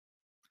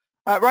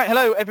Right,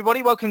 hello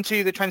everybody. Welcome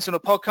to the Trend Signal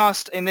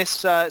podcast. In this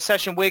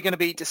session, we're going to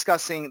be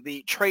discussing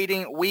the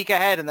trading week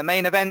ahead and the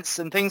main events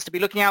and things to be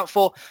looking out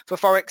for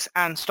Forex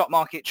and stock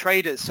market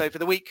traders. So for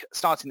the week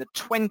starting the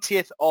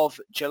 20th of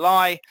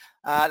July,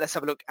 let's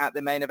have a look at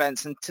the main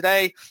events. And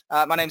today,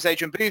 my name is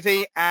Adrian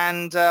Boothie,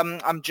 and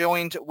I'm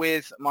joined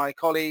with my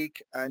colleague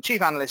and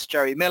chief analyst,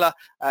 Jerry Miller,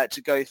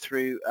 to go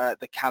through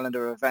the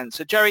calendar of events.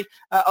 So Jerry,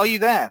 are you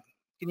there?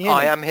 Can you hear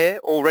me? I am here,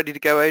 all ready to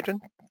go,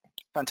 Adrian.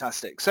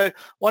 Fantastic. So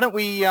why don't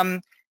we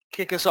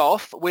kick us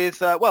off with,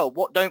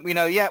 what don't we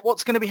know yet?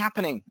 What's going to be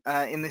happening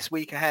in this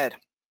week ahead?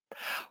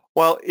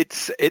 Well,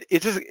 it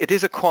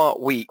is a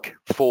quiet week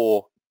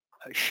for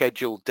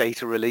scheduled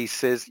data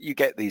releases. You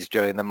get these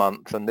during the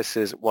month, and this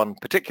is one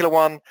particular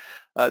one.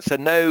 So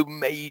no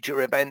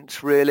major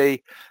events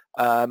really.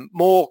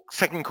 More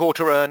second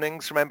quarter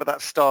earnings. Remember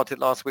that started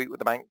last week with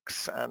the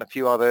banks and a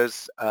few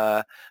others,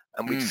 and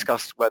we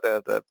discussed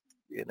whether the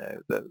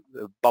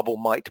bubble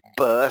might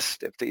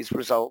burst if these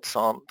results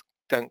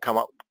don't come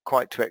up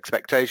quite to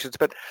expectations,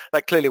 but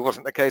that clearly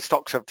wasn't the case.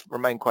 Stocks have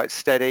remained quite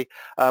steady.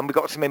 We've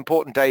got some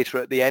important data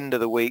at the end of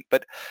the week,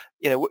 but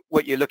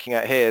what you're looking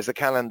at here is a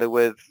calendar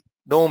with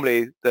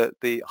normally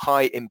the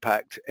high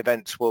impact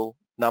events will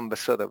number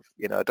sort of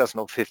a dozen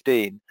or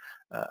 15,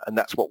 and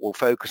that's what we'll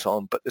focus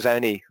on. But there's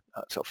only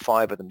sort of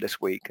 5 of them this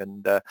week,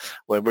 and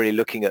we're really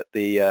looking at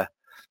the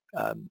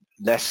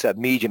less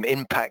medium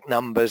impact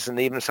numbers and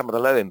even some of the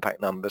low impact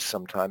numbers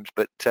sometimes,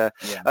 but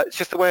it's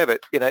just the way of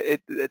it.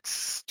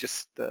 It's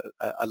just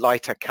a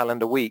lighter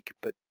calendar week,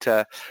 but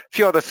a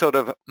few other sort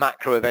of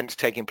macro events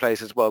taking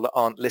place as well that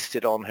aren't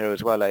listed on here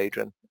as well,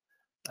 Adrian.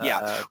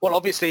 Yeah, well,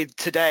 obviously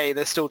today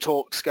there's still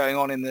talks going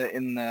on in the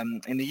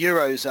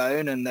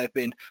Eurozone, and they've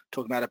been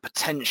talking about a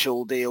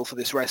potential deal for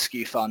this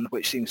rescue fund,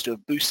 which seems to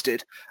have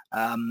boosted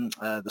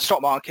the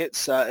stock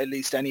markets at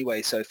least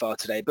anyway so far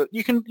today. But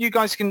you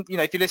guys can,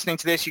 if you're listening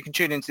to this, you can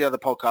tune into the other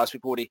podcast.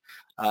 We've already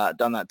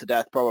done that to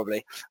death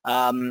probably.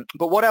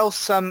 But what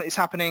else is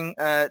happening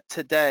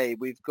today?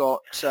 We've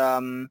got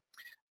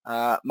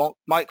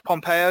Mike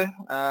Pompeo.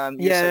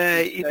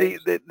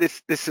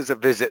 This is a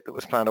visit that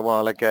was planned a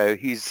while ago.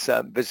 He's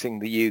visiting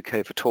the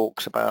UK for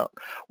talks about,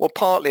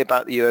 partly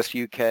about the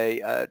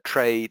US-UK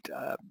trade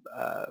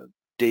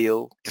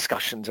deal,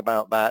 discussions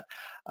about that.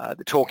 They're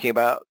talking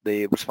about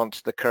the response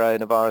to the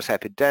coronavirus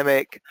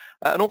epidemic,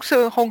 and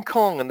also Hong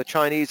Kong and the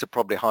Chinese are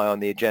probably high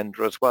on the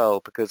agenda as well,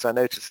 because I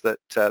noticed that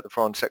the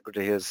Foreign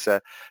Secretary has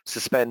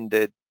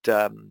suspended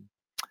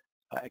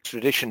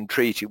extradition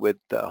treaty with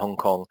Hong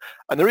Kong.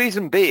 And the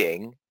reason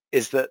being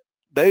is that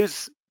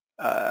those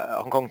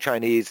Hong Kong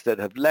Chinese that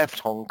have left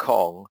Hong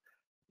Kong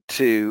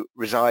to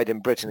reside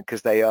in Britain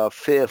because they are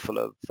fearful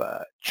of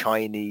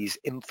Chinese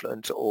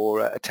influence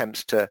or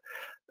attempts to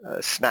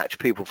snatch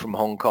people from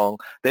Hong Kong,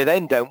 they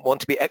then don't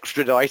want to be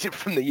extradited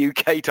from the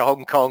UK to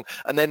Hong Kong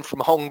and then from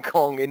Hong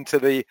Kong into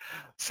the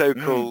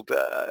so-called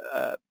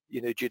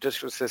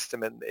judicial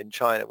system in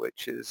China,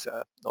 which is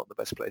not the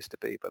best place to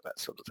be, but that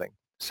sort of thing.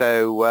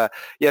 So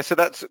so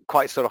that's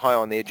quite sort of high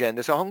on the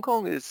agenda. So Hong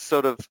Kong is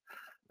sort of,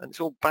 and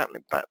it's all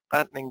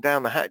battening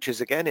down the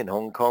hatches again in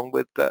Hong Kong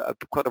with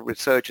quite a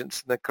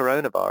resurgence in the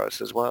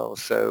coronavirus as well.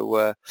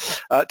 So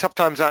tough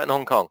times out in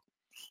Hong Kong.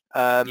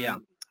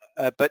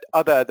 But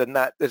other than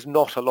that, there's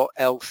not a lot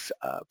else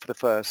for the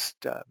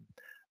first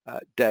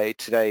day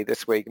today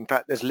this week. In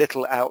fact, there's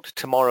little out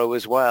tomorrow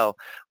as well.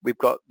 We've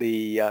got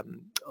the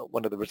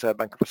one of the Reserve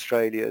Bank of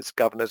Australia's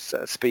governors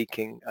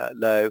speaking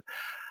low.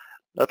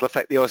 That'll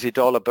affect the Aussie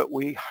dollar, but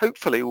we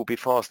hopefully will be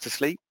fast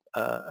asleep.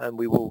 And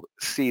we will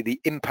see the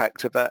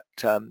impact of that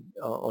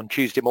on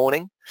Tuesday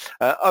morning.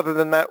 Other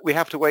than that, we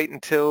have to wait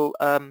until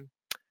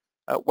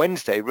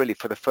Wednesday, really,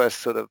 for the first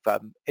sort of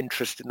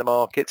interest in the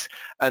markets.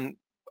 And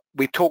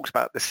we've talked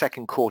about the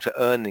second quarter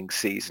earnings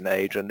season,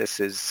 Adrian. This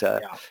is,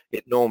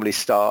 it normally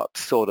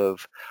starts sort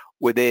of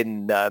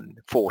within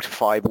 4 to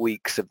 5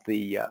 weeks of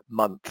the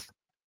month.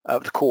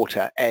 Of the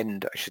quarter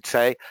end, I should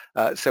say.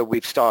 So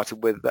we've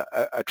started with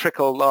a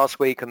trickle last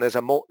week, and there's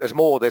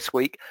more this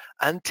week.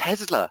 And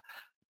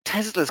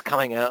Tesla's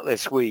coming out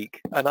this week,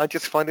 and I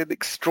just find it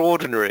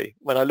extraordinary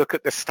when I look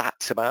at the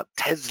stats about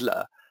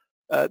Tesla.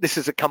 This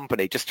is a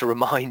company, just to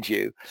remind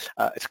you,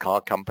 it's a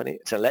car company.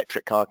 It's an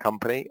electric car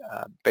company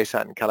based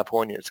out in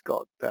California. It's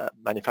got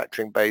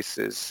manufacturing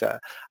bases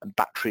and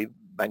battery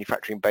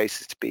manufacturing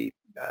bases to be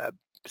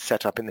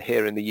set up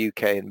here in the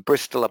UK in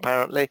Bristol,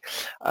 apparently.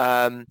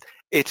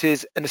 It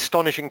is an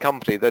astonishing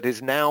company that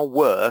is now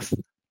worth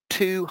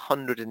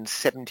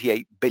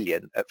 278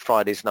 billion at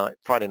Friday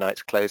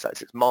night's close.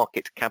 That's its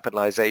market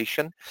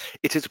capitalization.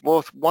 It is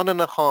worth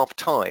 1.5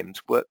 times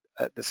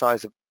the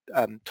size of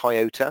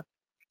Toyota,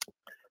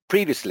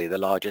 previously the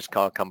largest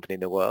car company in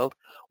the world.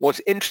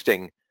 What's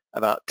interesting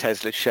about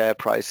Tesla's share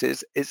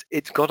prices is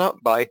it's gone up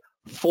by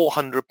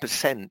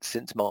 400%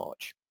 since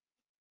March.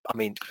 I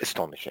mean,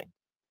 astonishing.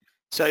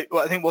 So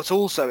I think what's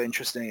also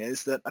interesting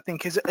is that I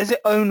think has it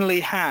only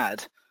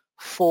had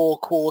 4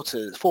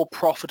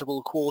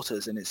 profitable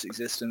quarters in its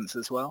existence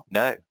as well?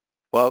 No.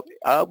 Well,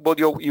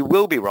 you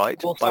will be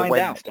right We'll by find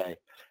Wednesday. out.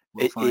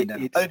 We'll find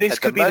out. Oh, this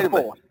could be the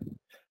fourth.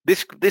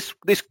 This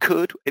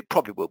could, it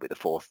probably will be the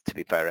fourth, to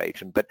be fair,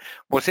 Adrian. But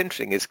what's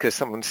interesting is because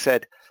someone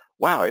said,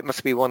 wow, it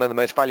must be one of the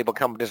most valuable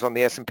companies on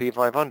the S&P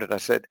 500. I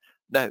said,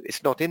 no,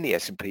 it's not in the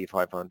S&P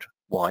 500.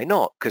 Why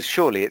not? Because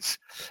surely it's,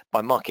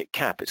 by market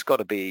cap, it's got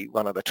to be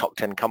one of the top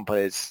 10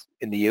 companies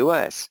in the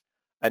US.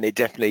 And it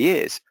definitely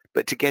is.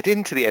 But to get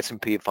into the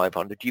S&P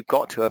 500, you've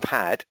got to have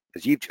had,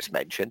 as you've just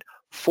mentioned,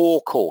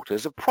 4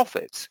 quarters of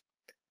profits.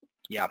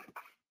 Yeah.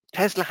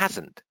 Tesla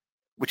hasn't,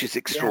 which is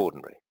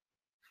extraordinary.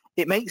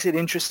 It makes it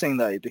interesting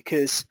though,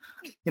 because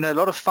a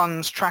lot of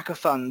funds, tracker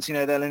funds,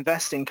 they'll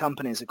invest in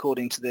companies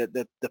according to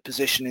the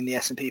position in the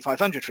S&P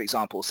 500, for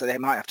example. So they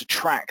might have to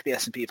track the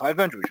S&P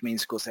 500, which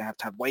means, of course, they have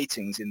to have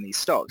weightings in these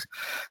stocks.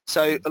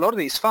 So a lot of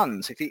these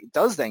funds, if it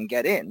does then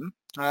get in,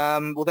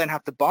 will then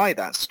have to buy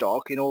that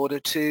stock in order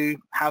to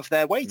have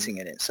their weighting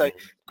in it. So it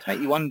make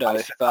you wonder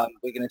if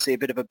we're going to see a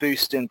bit of a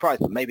boost in price,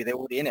 but maybe they're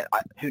already in it.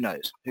 Who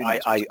knows?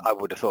 I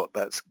would have thought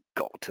that's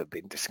got to have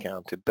been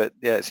discounted. But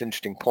yeah, it's an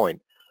interesting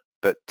point.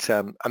 But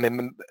I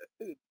mean,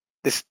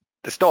 the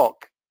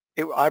stock,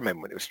 I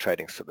remember when it was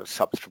trading sort of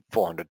sub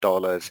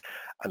 $400,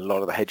 and a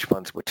lot of the hedge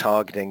funds were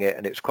targeting it,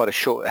 and it was quite a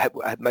short,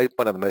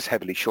 one of the most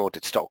heavily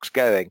shorted stocks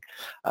going,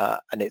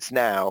 and it's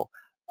now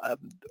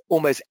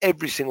almost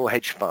every single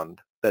hedge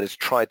fund that has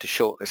tried to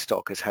short this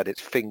stock has had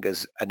its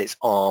fingers and its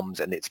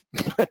arms and its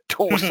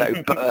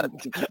torso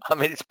burnt. I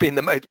mean, it's been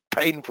the most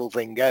painful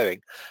thing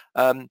going.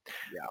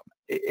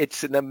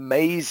 It's an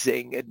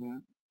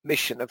amazing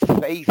mission of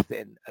faith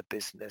in a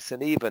business,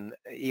 and even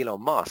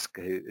Elon Musk,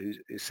 who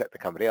set the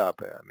company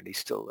up, I mean, he's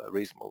still a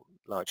reasonable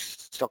large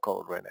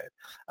stockholder in it.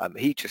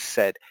 He just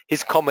said,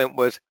 his comment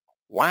was,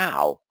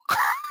 wow.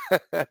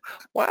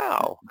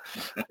 Wow.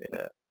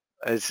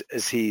 As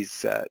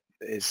he's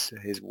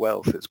his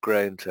wealth has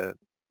grown to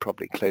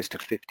probably close to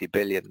 50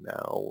 billion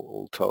now,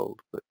 all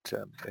told. But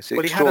he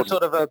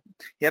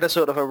had a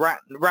sort of a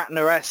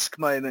Ratner-esque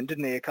moment,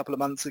 didn't he, a couple of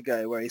months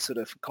ago, where he sort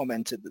of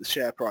commented that the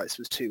share price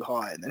was too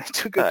high, and then it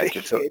took a big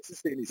hit as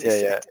soon as he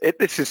said it.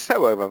 This is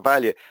so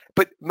overvalued.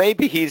 But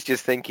maybe he's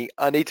just thinking,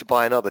 I need to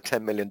buy another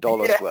 $10 million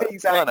worth.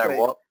 Exactly. I know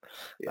what.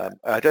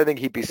 I don't think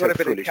he'd be so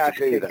foolish to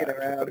do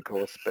that, of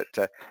course.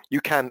 But you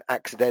can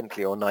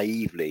accidentally or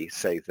naively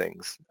say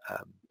things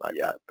like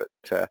that.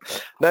 But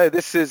no,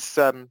 this is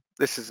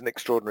an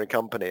extraordinary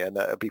company, and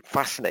it'll be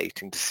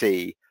fascinating to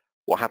see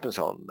what happens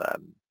on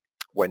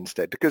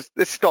Wednesday, because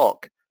this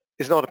stock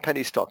is not a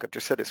penny stock. I've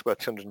just said it's worth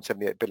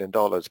 $278 billion.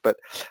 But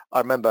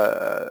I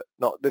remember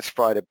not this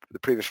Friday, the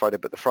previous Friday,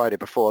 but the Friday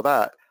before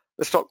that,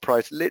 the stock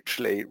price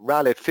literally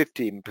rallied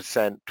 15%,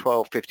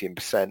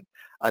 15%,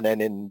 and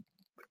then in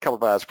couple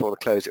of hours before the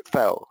close, it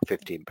fell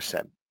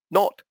 15%.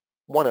 Not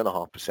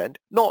 1.5%,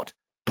 not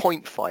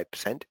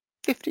 0.5%,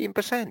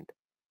 15%.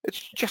 It's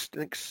just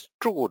an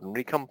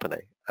extraordinary company,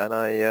 and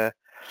I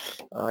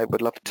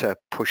would love to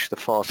push the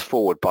fast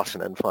forward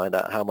button and find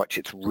out how much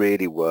it's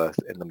really worth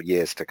in the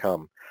years to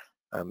come.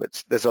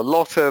 There's a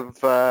lot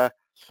of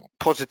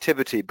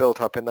positivity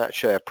built up in that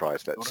share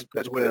price. Let's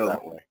put it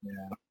that way.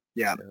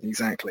 Yeah,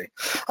 exactly.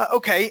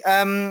 Okay,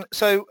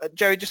 so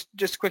Jerry,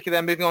 just quickly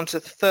then, moving on to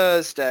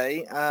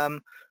Thursday.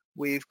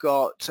 We've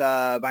got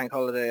bank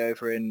holiday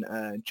over in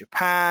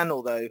Japan,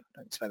 although I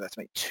don't expect that to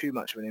make too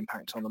much of an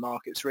impact on the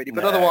markets, really.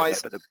 But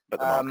otherwise, but the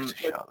markets are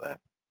shut there.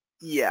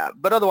 Yeah,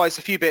 but otherwise,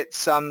 a few bits,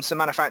 some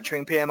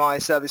manufacturing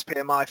PMI, service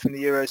PMI from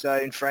the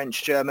Eurozone,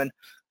 French, German,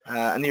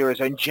 and the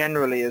Eurozone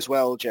generally as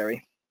well,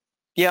 Jerry.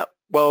 Yeah,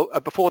 well,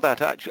 before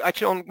that,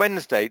 actually on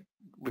Wednesday,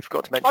 we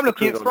forgot to mention... I'm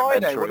looking at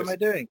Friday. What am I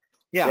doing?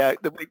 Yeah,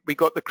 we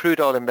got the crude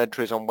oil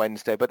inventories on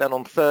Wednesday, but then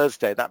on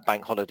Thursday, that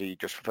bank holiday you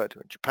just referred to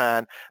in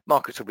Japan,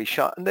 markets will be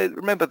shut. And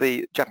remember,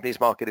 the Japanese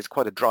market is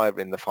quite a driver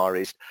in the Far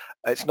East.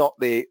 It's not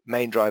the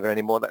main driver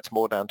anymore. That's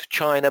more down to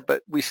China,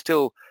 but we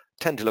still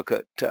tend to look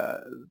at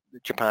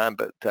Japan,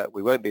 but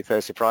we won't be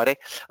Thursday, Friday.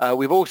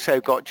 We've also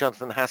got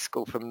Jonathan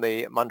Haskell from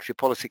the Monetary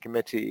Policy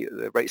Committee,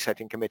 the rate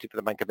setting committee for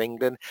the Bank of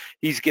England.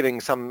 He's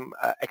giving some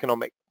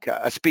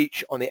a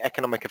speech on the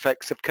economic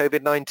effects of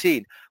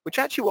COVID-19, which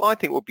actually I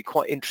think will be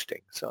quite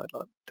interesting. So I'd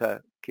like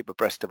to keep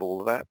abreast of all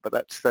of that, but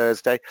that's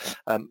Thursday.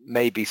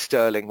 Maybe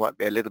sterling might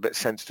be a little bit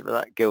sensitive to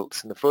that,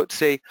 gilts in the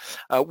FTSE.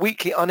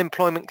 Weekly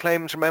unemployment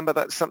claims, remember,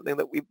 that's something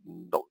that we've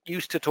not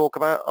used to talk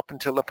about up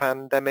until the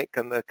pandemic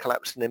and the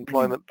collapse in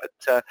employment,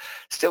 but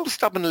still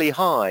stubbornly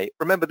high.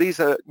 Remember, these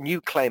are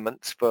new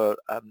claimants for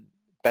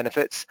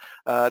benefits.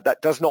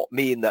 That does not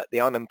mean that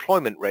the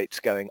unemployment rate's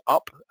going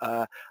up.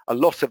 A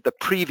lot of the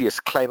previous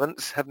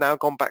claimants have now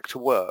gone back to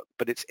work,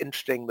 but it's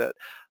interesting that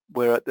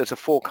there's a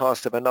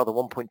forecast of another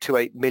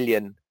 1.28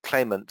 million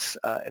claimants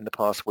in the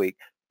past week,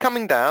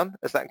 coming down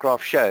as that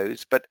graph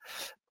shows, but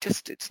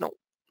just it's not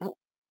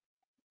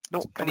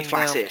coming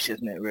flattish,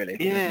 isn't it? Really?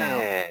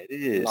 Yeah, it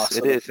is.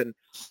 It is, and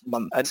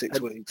month, 6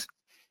 weeks.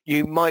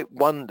 You might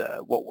wonder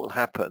what will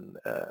happen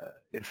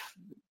if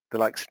the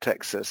likes of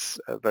Texas,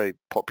 a very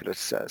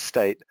populous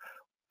state,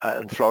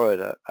 and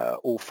Florida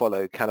all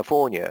follow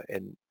California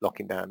in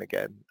locking down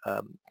again.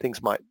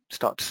 Things might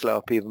start to slow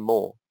up even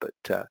more.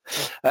 But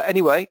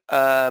anyway,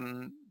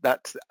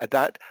 that's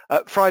that.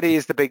 Friday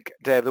is the big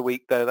day of the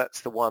week, though.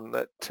 That's the one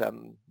that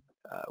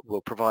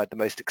will provide the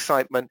most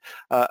excitement.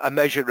 A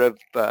measure of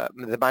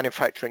the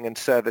manufacturing and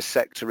service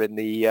sector in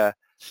the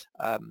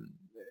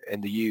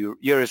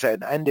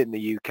Eurozone and in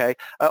the UK.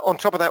 On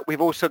top of that,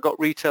 we've also got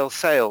retail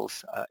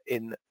sales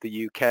in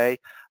the UK,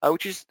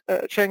 which is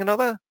showing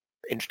another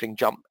interesting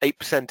jump.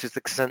 8% is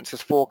the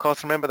consensus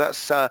forecast. Remember,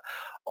 that's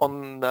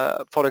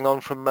following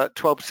on from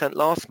 12%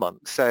 last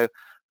month. So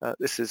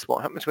this is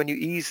what happens when you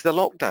ease the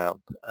lockdown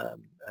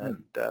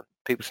and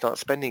people start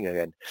spending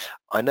again.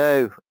 I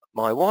know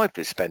my wife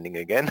is spending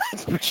again,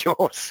 that's for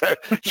sure. So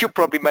she'll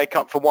probably make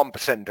up for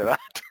 1% of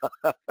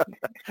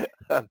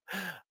that.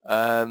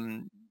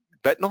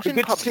 But not in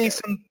public.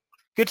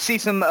 Good to see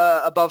some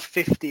above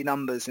 50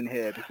 numbers in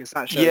here, because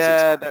that shows.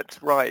 Yeah,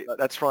 that's right.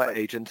 That's right,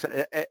 Agent.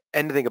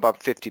 Anything above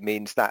 50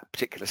 means that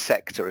particular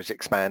sector is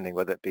expanding,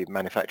 whether it be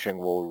manufacturing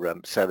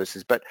or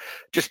services. But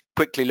just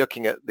quickly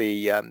looking at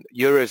the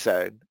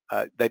Eurozone,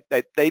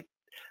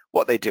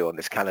 what they do on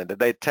this calendar,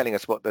 they're telling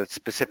us what the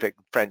specific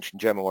French and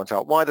German ones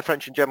are. Why the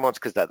French and German ones?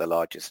 Because they're the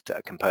largest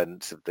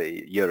components of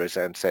the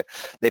Eurozone, so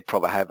they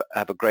probably have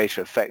a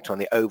greater effect on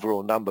the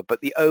overall number.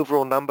 But the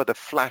overall number, the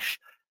flash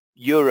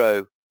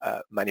Euro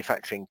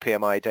manufacturing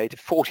PMI data,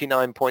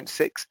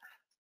 49.6.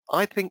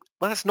 I think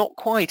that's not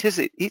quite, is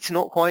it? It's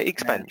not quite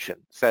expansion.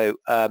 Yeah.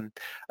 So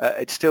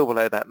it's still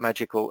below that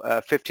magical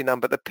 50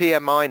 number. The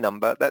PMI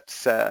number,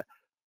 that's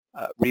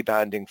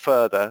rebounding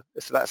further.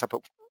 So that's up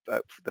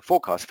at the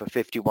forecast for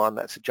 51.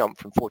 That's a jump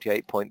from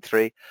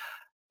 48.3.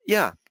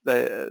 Yeah,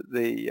 the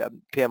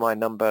PMI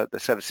number,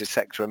 the services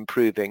sector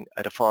improving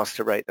at a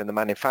faster rate than the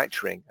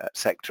manufacturing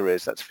sector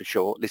is, that's for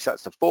sure. At least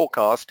that's the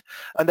forecast.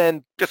 And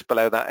then just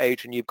below that,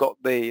 Adrian, you've got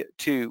the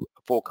two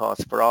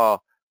forecasts for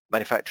our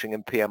manufacturing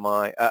and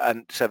PMI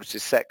and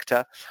services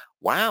sector.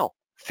 Wow,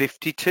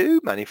 52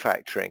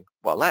 manufacturing.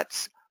 Well,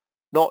 that's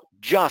not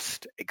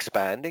just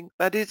expanding,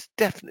 that is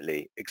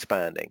definitely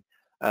expanding.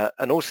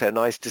 And also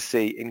nice to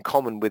see, in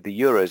common with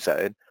the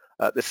Eurozone,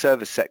 the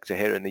service sector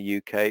here in the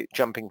UK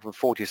jumping from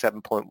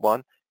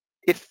 47.1,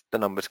 if the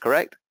number's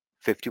correct,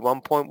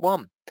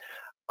 51.1.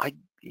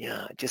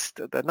 Just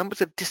the numbers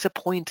have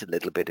disappointed a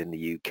little bit in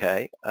the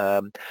UK.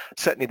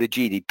 Certainly the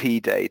GDP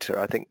data,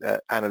 I think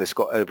analysts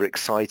got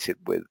overexcited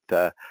with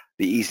the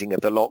easing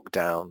of the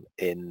lockdown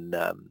in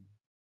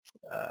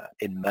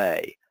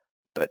May,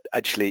 but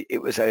actually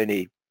it was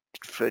only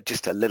for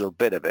just a little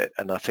bit of it,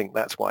 and I think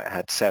that's why it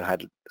had so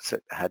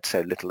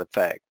little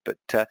effect. But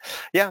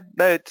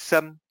it's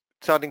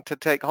starting to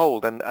take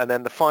hold. And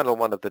then the final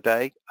one of the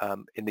day,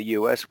 in the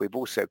US, we've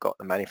also got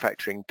the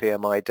manufacturing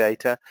PMI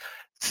data,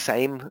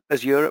 same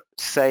as Europe,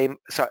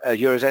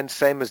 Eurozone,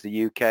 same as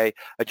the UK,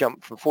 a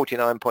jump from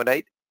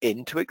 49.8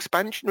 into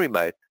expansionary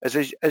mode,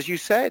 as you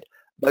said,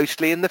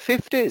 mostly in the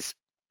 50s.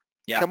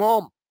 Yeah. Come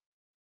on.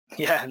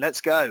 Yeah,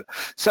 let's go.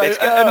 So,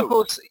 and of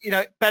course,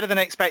 better than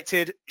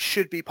expected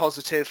should be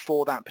positive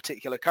for that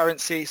particular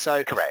currency.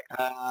 So, correct.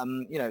 So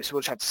we'll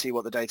just have to see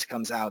what the data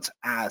comes out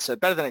as. So,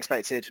 better than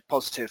expected,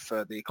 positive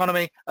for the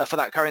economy, for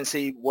that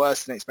currency.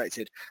 Worse than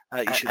expected,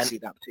 you should see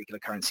that particular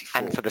currency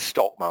fall. And for the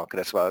stock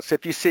market as well. So,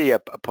 if you see a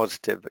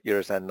positive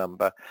Eurozone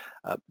number,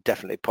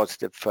 definitely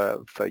positive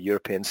for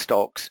European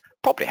stocks.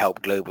 Probably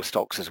help global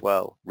stocks as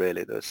well.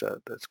 Really, there's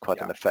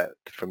quite an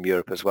effect from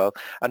Europe as well,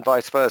 and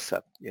vice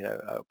versa.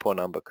 A poor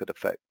number could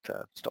affect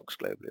stocks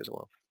globally as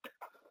well.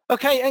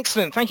 Okay,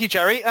 excellent. Thank you,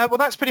 Jerry. Well,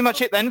 that's pretty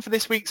much it then for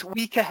this week's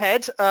Week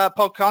Ahead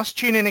podcast.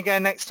 Tune in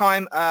again next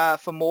time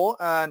for more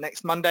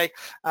next Monday,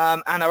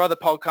 and our other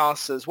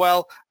podcasts as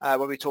well, where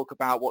we talk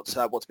about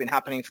what's been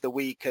happening for the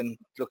week and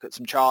look at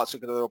some charts,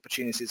 look at other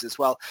opportunities as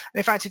well. And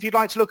in fact, if you'd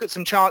like to look at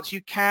some charts,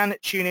 you can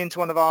tune in to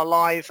one of our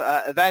live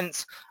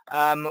events.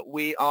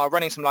 We are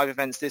running some live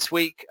events this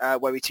week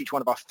where we teach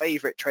one of our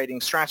favorite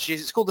trading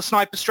strategies. It's called the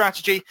Sniper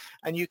Strategy,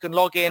 and you can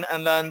log in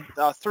and learn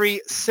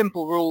 3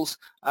 simple rules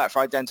for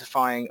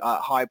identifying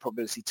high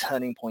probability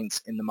turning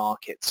points in the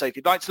market. So if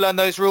you'd like to learn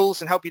those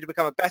rules and help you to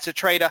become a better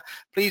trader,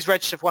 please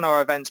register for one of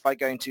our events by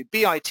going to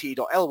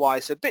bit.ly,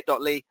 so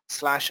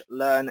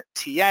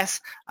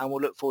bit.ly/learnts, and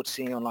we'll look forward to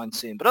seeing you online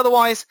soon. But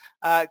otherwise,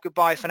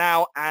 goodbye for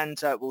now, and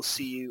we'll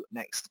see you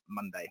next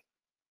Monday.